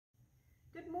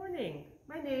Good morning.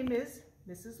 My name is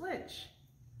Mrs. Lynch.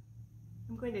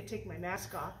 I'm going to take my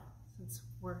mask off since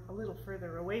we're a little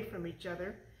further away from each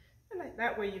other, and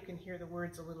that way you can hear the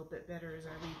words a little bit better as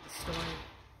I read the story.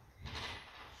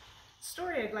 The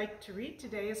story I'd like to read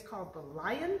today is called The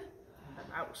Lion and the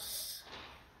Mouse.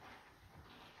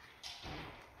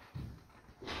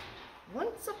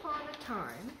 Once upon a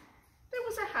time, there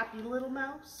was a happy little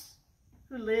mouse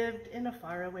who lived in a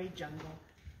faraway jungle.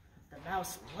 The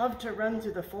mouse loved to run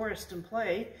through the forest and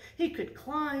play. He could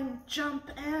climb,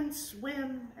 jump, and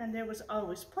swim, and there was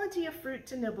always plenty of fruit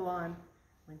to nibble on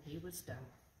when he was done.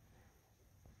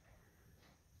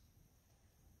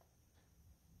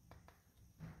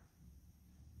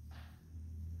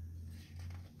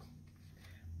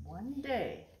 One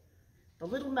day, the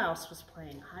little mouse was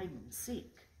playing hide and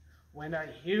seek when a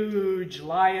huge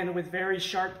lion with very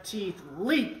sharp teeth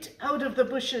leaped out of the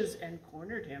bushes and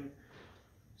cornered him.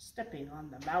 Stepping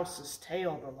on the mouse's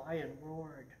tail, the lion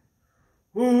roared,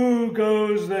 "Who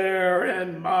goes there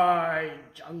in my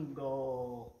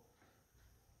jungle?"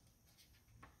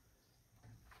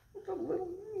 The little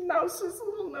mouse's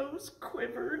little nose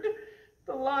quivered.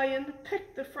 The lion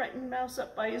picked the frightened mouse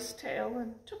up by his tail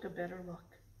and took a better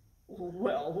look.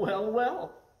 "Well, well,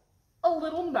 well, a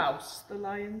little mouse," the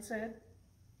lion said.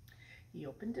 He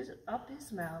opened up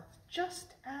his mouth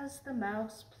just as the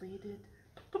mouse pleaded,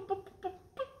 "Please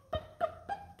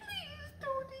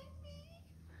don't eat me."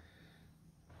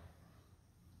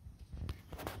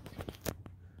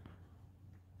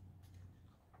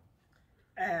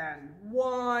 "And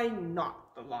why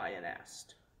not?" the lion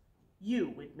asked. "You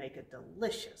would make a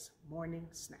delicious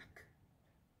morning snack."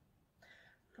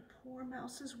 The poor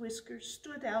mouse's whiskers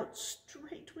stood out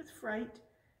straight with fright,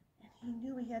 and he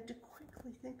knew he had to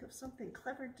quickly think of something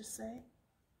clever to say.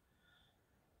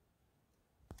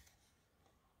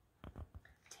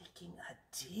 Taking a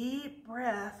deep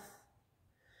breath,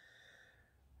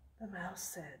 the mouse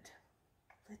said,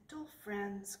 "Little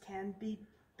friends can be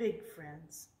big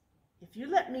friends. If you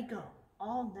let me go,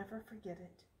 I'll never forget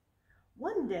it.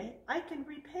 One day I can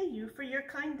repay you for your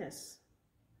kindness."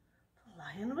 The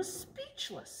lion was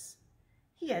speechless.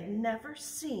 He had never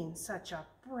seen such a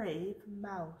brave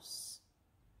mouse.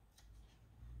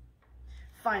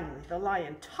 Finally, the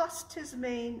lion tossed his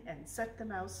mane and set the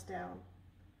mouse down.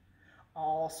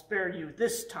 "I'll spare you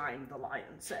this time," the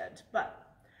lion said,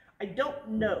 "but I don't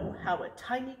know how a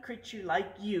tiny creature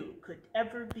like you could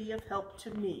ever be of help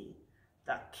to me,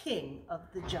 the king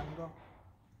of the jungle."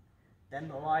 Then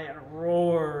the lion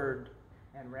roared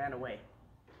and ran away.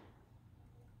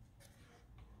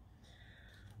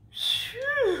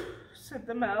 "Phew," said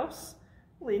the mouse,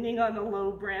 leaning on a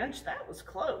low branch. "That was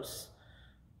close."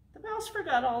 The mouse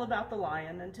forgot all about the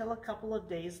lion until a couple of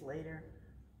days later.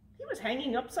 He was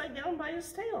hanging upside down by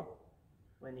his tail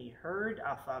when he heard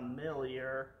a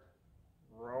familiar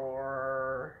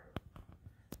roar.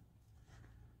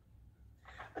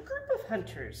 A group of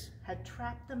hunters had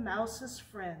trapped the mouse's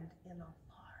friend in a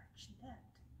large net.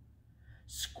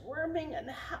 Squirming and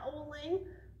howling,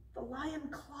 the lion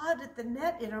clawed at the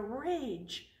net in a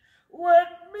rage.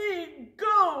 "Let me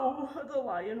go," the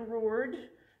lion roared.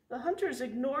 The hunters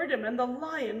ignored him, and the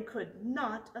lion could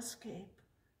not escape.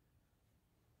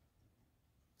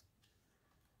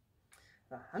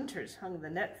 The hunters hung the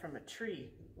net from a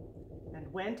tree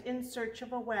and went in search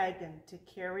of a wagon to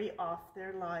carry off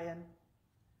their lion.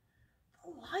 "The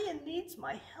lion needs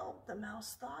my help," the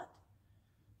mouse thought.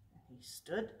 He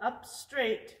stood up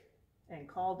straight and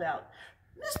called out,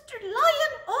 "Mr.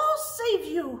 Lion, I'll save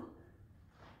you."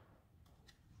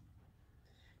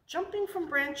 Jumping from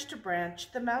branch to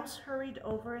branch, the mouse hurried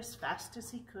over as fast as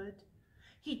he could.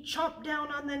 He chomped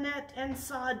down on the net and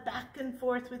sawed back and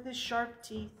forth with his sharp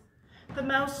teeth. The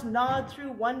mouse gnawed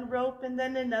through one rope and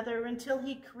then another until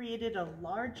he created a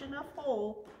large enough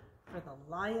hole for the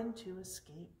lion to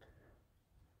escape.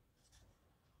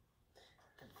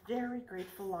 The very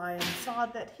grateful lion saw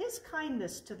that his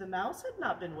kindness to the mouse had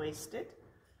not been wasted.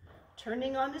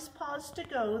 Turning on his paws to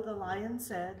go, the lion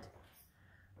said,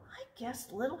 "I guess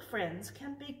little friends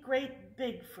can be great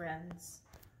big friends."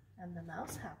 And the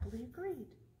mouse happily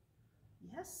agreed.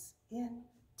 Yes,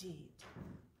 indeed.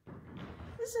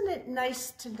 Isn't it nice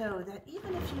to know that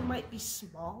even if you might be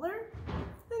smaller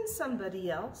than somebody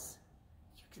else,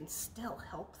 you can still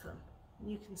help them and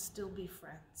you can still be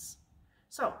friends?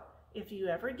 So if you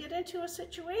ever get into a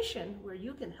situation where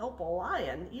you can help a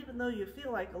lion, even though you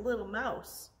feel like a little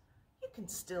mouse, you can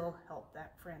still help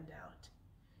that friend out.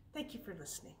 Thank you for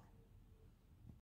listening.